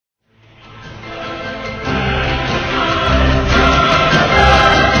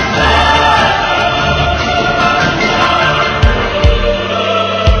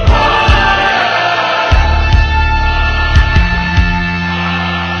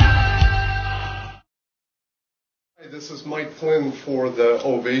This is Mike Flynn for the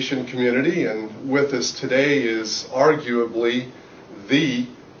Ovation community, and with us today is arguably the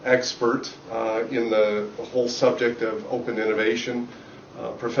expert in the whole subject of open innovation,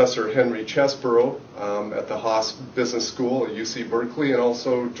 Professor Henry Chesbrough at the Haas Business School at UC Berkeley, and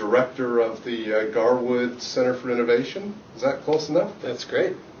also director of the Garwood Center for Innovation. Is that close enough? That's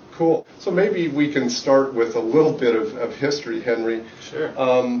great. Cool. So maybe we can start with a little bit of history, Henry. Sure.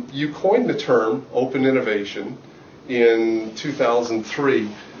 You coined the term open innovation in 2003.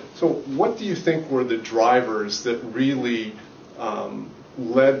 So what do you think were the drivers that really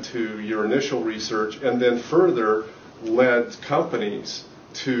led to your initial research and then further led companies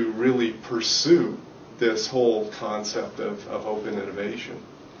to really pursue this whole concept of open innovation?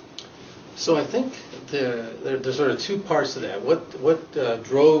 So I think there's sort of two parts to that. What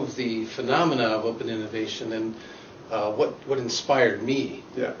drove the phenomena of open innovation, and what inspired me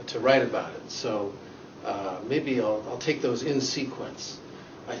to write about it. So maybe I'll take those in sequence.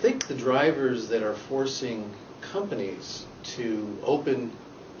 I think the drivers that are forcing companies to open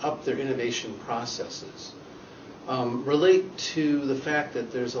up their innovation processes relate to the fact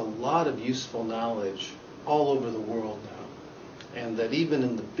that there's a lot of useful knowledge all over the world now, and that even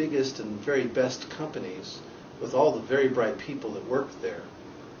in the biggest and very best companies, with all the very bright people that work there,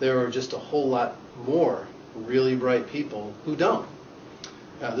 there are just a whole lot more really bright people who don't.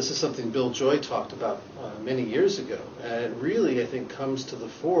 This is something Bill Joy talked about many years ago, and it really, I think, comes to the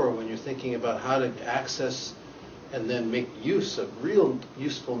fore when you're thinking about how to access and then make use of real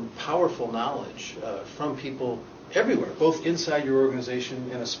useful and powerful knowledge from people everywhere, both inside your organization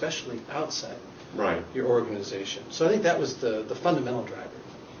and especially outside your organization. So I think that was the fundamental driver.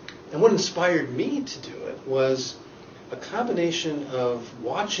 And what inspired me to do it was a combination of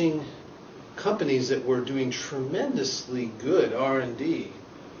watching companies that were doing tremendously good R&D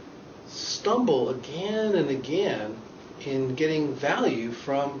stumble again and again in getting value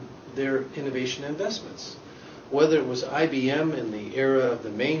from their innovation investments. Whether it was IBM in the era of the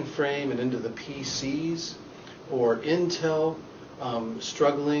mainframe and into the PCs, or Intel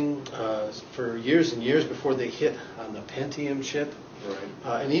struggling for years and years before they hit on the Pentium chip.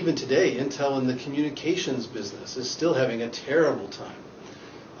 Right. And even today, Intel in the communications business is still having a terrible time.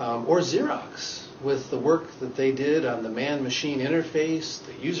 Or Xerox, with the work that they did on the man-machine interface,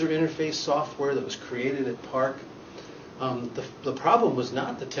 the user interface software that was created at PARC. The problem was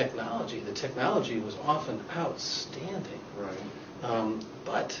not the technology. The technology was often outstanding. Right.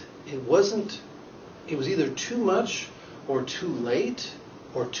 But it wasn't. It was either too much or too late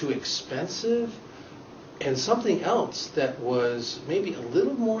or too expensive, and something else that was maybe a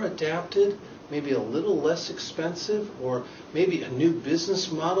little more adapted, maybe a little less expensive, or maybe a new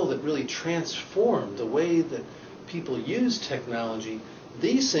business model that really transformed the way that people use technology.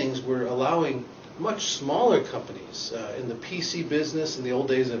 These things were allowing much smaller companies in the PC business in the old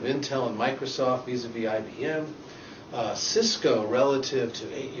days of Intel and Microsoft vis-a-vis IBM, Cisco relative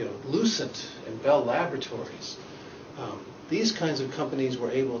to Lucent and Bell Laboratories. These kinds of companies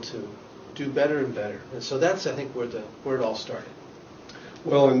were able to do better and better, and so that's, I think, where it all started.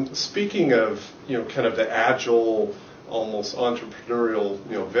 Well, and speaking of kind of the agile, almost entrepreneurial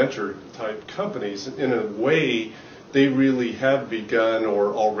venture type companies, in a way, they really have begun,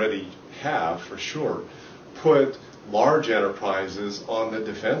 or already have for sure, put large enterprises on the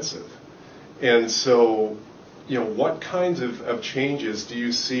defensive. And so, what kinds of changes do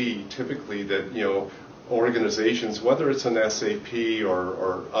you see typically that organizations, whether it's an SAP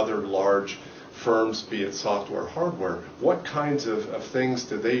or other large firms, be it software, hardware, what kinds of things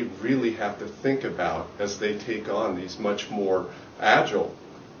do they really have to think about as they take on these much more agile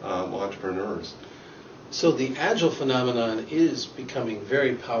entrepreneurs? So the agile phenomenon is becoming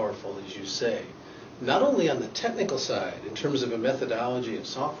very powerful, as you say, not only on the technical side in terms of a methodology of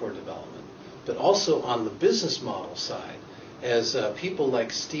software development, but also on the business model side, as people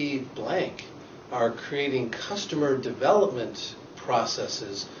like Steve Blank are creating customer development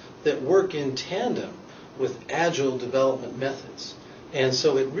processes that work in tandem with agile development methods. And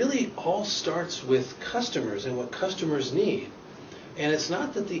so it really all starts with customers and what customers need. And it's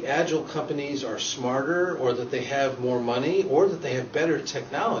not that the agile companies are smarter or that they have more money or that they have better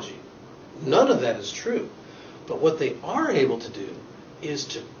technology. None of that is true. But what they are able to do is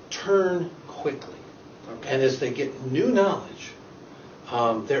to turn quickly. Okay. And as they get new knowledge,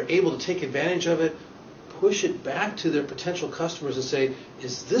 they're able to take advantage of it, push it back to their potential customers and say,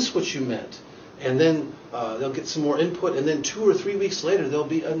 is this what you meant? And then they'll get some more input, and then 2 or 3 weeks later there'll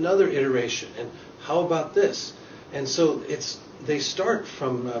be another iteration. And how about this? And so they start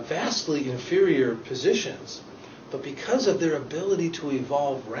from vastly inferior positions, but because of their ability to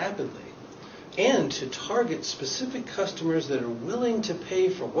evolve rapidly, and to target specific customers that are willing to pay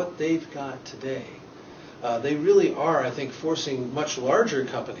for what they've got today. They really are, I think, forcing much larger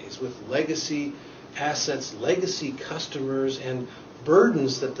companies with legacy assets, legacy customers, and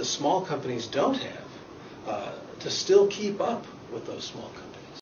burdens that the small companies don't have to still keep up with those small companies.